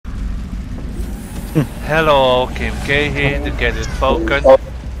Hello, K.M.K here to get it focused. Oh,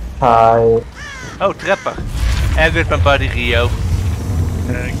 hi. Oh, Trapper. And with my buddy Rio.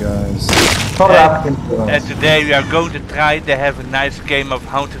 Hey guys. For asking And us. today we are going to try to have a nice game of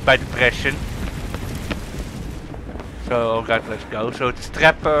Haunted by Depression. So, oh god, let's go. So it's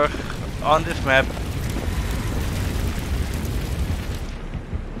Trapper on this map.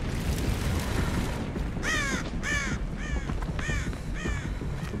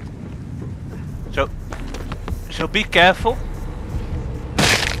 So be careful.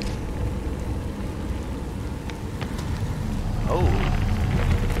 Oh.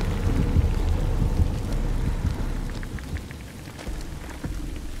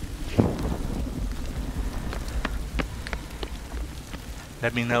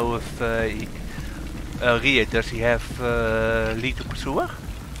 Let me know if Ria, does he have lead to pursuer?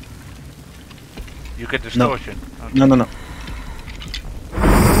 You get distortion. No. Okay.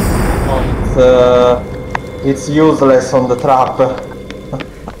 No. It's useless on the trap.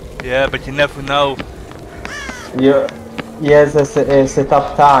 Yeah, but you never know. He has a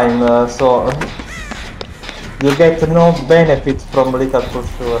setup time, so you get no benefit from little for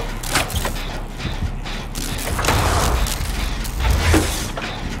sure.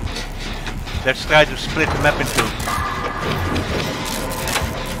 Let's try to split the map in two.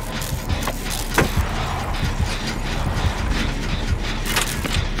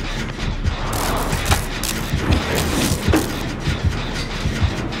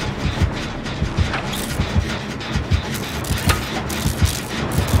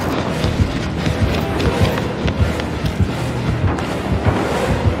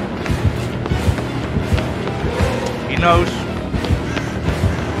 He knows.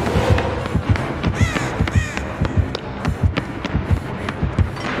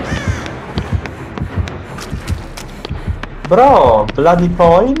 Bro, bloody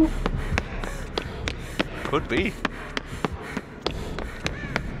point? Could be.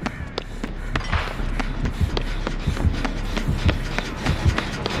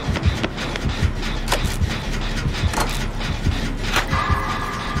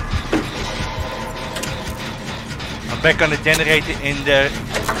 I'm back on the generator in the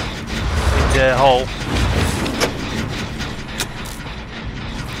hall.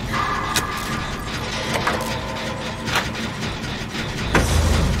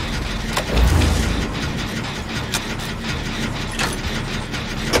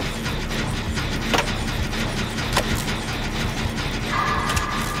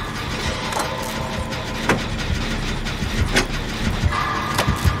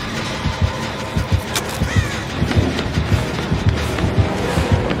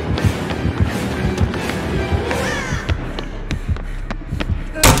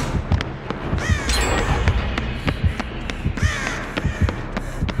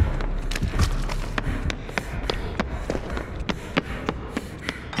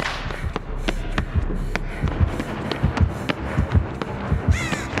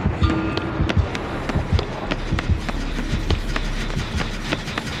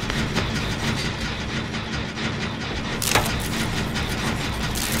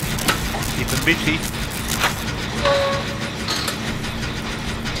 Keep him busy.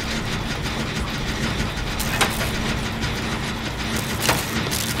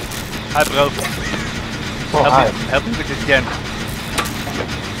 Hi bro. Oh, hi. Help me with this gen.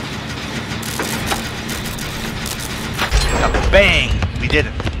 Now, bang! We did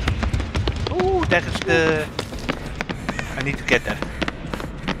it. Ooh, that is the... I need to get that.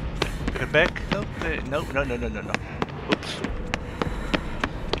 Put it back. No, no. Oops.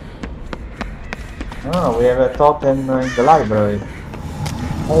 Oh, we have a totem in the library.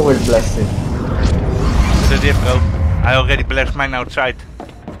 I will bless it. What I did, bro. I already blessed mine outside.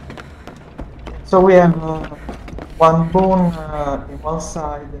 So we have one boon in one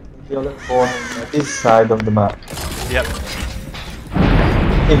side and the other boon on this side of the map. Yep.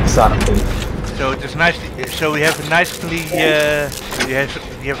 Exactly. So it is nice. So we have a nicely.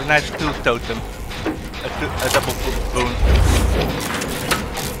 You have a nice two totem. A double boon.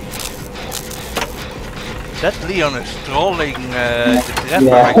 That Leon is trolling the trapper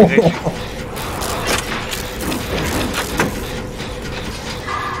like crazy.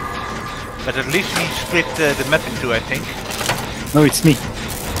 But at least we split the map in two, I think. No, it's me.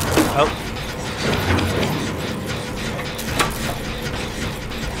 Oh.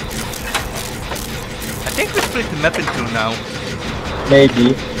 I think we split the map in two now.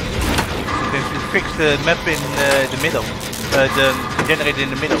 Maybe. Since we fixed the map in the middle. The generator in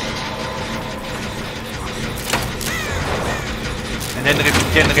the middle. And then there is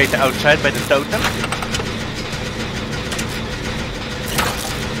a generator outside by the totem.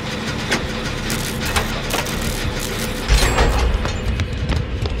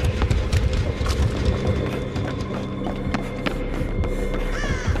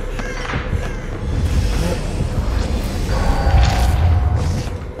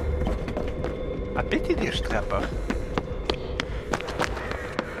 Weet je die strapper?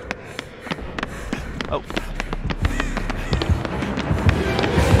 Oh.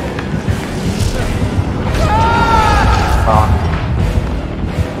 Ah.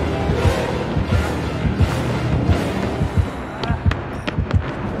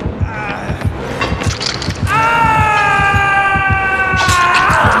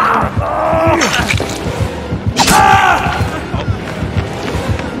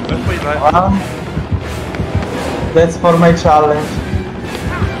 That's for my challenge.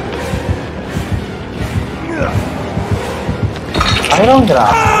 Iron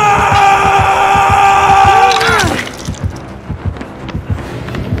grass.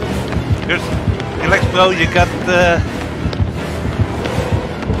 Just relax, bro. You got.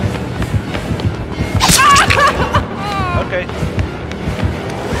 Okay.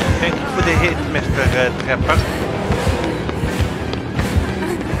 Thank you for the hit, Mr. Trapper.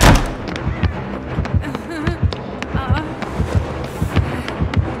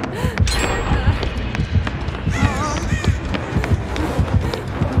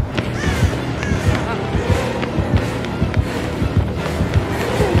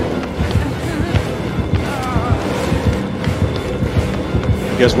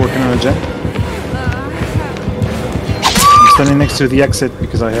 You guys working on a gen? I'm standing next to the exit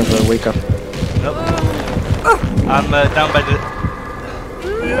because I have a wake up. Nope. I'm down by the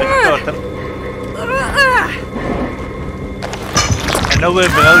totem. I know where,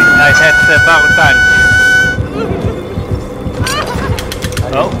 bro. I had borrowed time.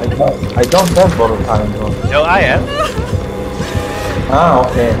 I don't have borrowed time though. No, I have. Ah,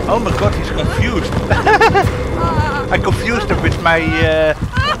 okay. Oh my god, he's confused. I confused him with my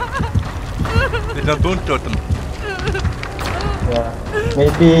with a boon totem. Yeah.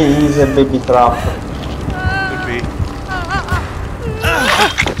 Maybe he's a baby trap. Could be.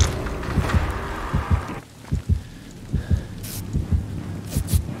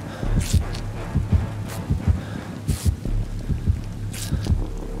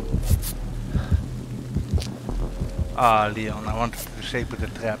 Ah, Leon, I wanted to disable the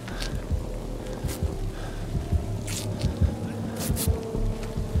trap.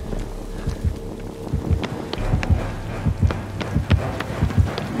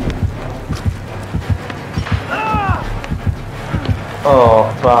 Oh,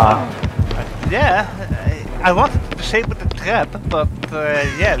 fuck. Yeah, I wanted to disable the trap, but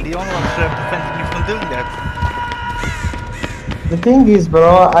yeah, Leon was preventing me from doing that. The thing is,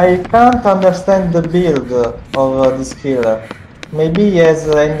 bro, I can't understand the build of this killer. Maybe he has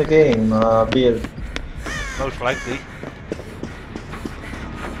an endgame build. Most likely.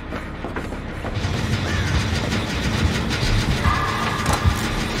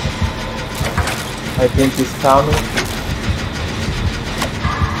 I think he's coming.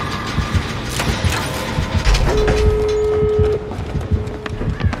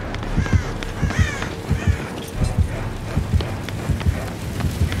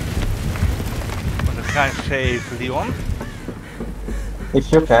 Try and save Leon.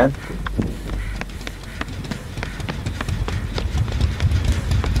 If you can.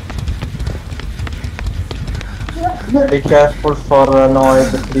 Be careful for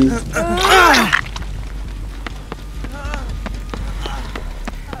noise, please.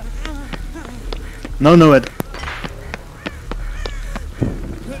 No, Ed.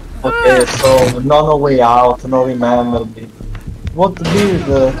 Okay, so no way out, no remember. What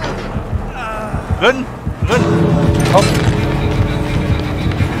build? Run! Run! Oh.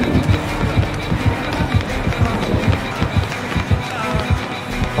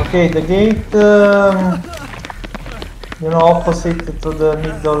 Okay, the gate, you know, opposite to the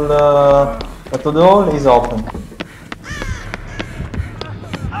middle, to the hall is open.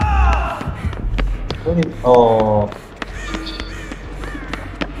 Where is, oh.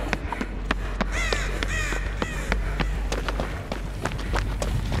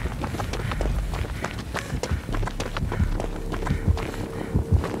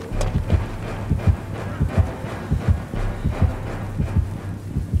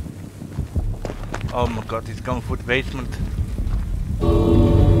 Oh my god, he's going for the basement.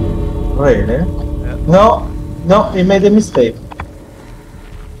 Really? Yeah. No, he made a mistake.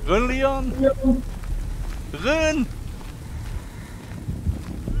 Run, Leon! Run!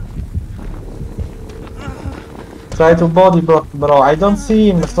 Try to body block, bro. I don't see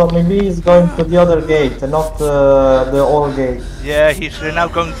him, so maybe he's going to the other gate, not the old gate. Yeah, he's now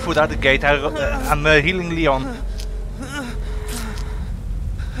going for the other gate. I'm healing Leon.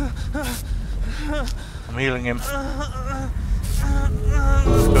 I'm healing him.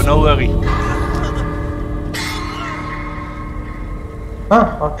 So no worry.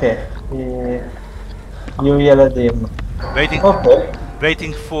 Ah, okay. You yell at him. Waiting, Okay.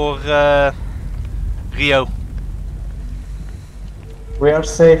 waiting for Rio. We are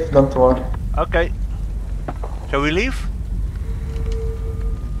safe, don't worry. Okay. Shall we leave?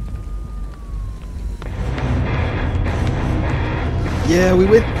 Yeah, we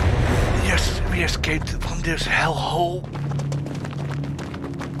win. Yes, we escaped from this hellhole.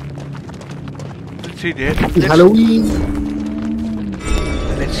 Let's see there. Halloween.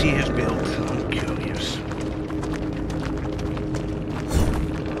 Let's see his build. I'm curious.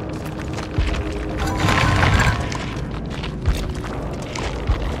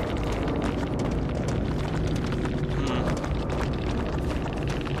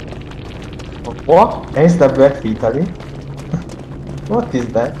 What? SWF Italy? What is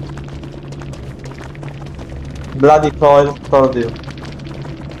that? Bloody coil, told you.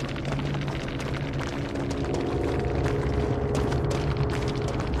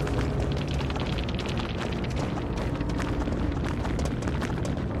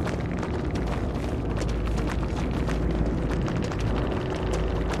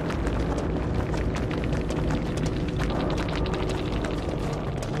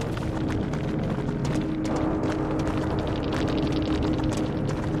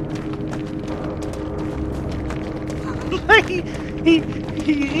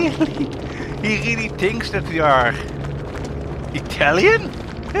 He really thinks that we are Italian?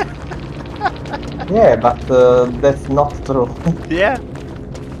 Yeah, but that's not true. Yeah.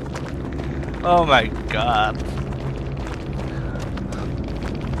 Oh my god.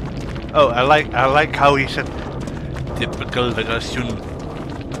 Oh, I like how he said typical Russian.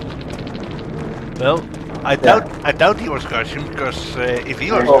 Well, I doubt he was Russian, because if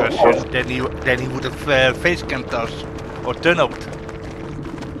he was Russian, then he would have face camped us or tunneled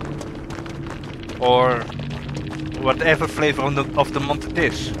or whatever flavor of the month it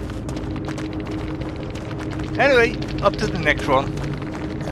is. Anyway, up to the next one.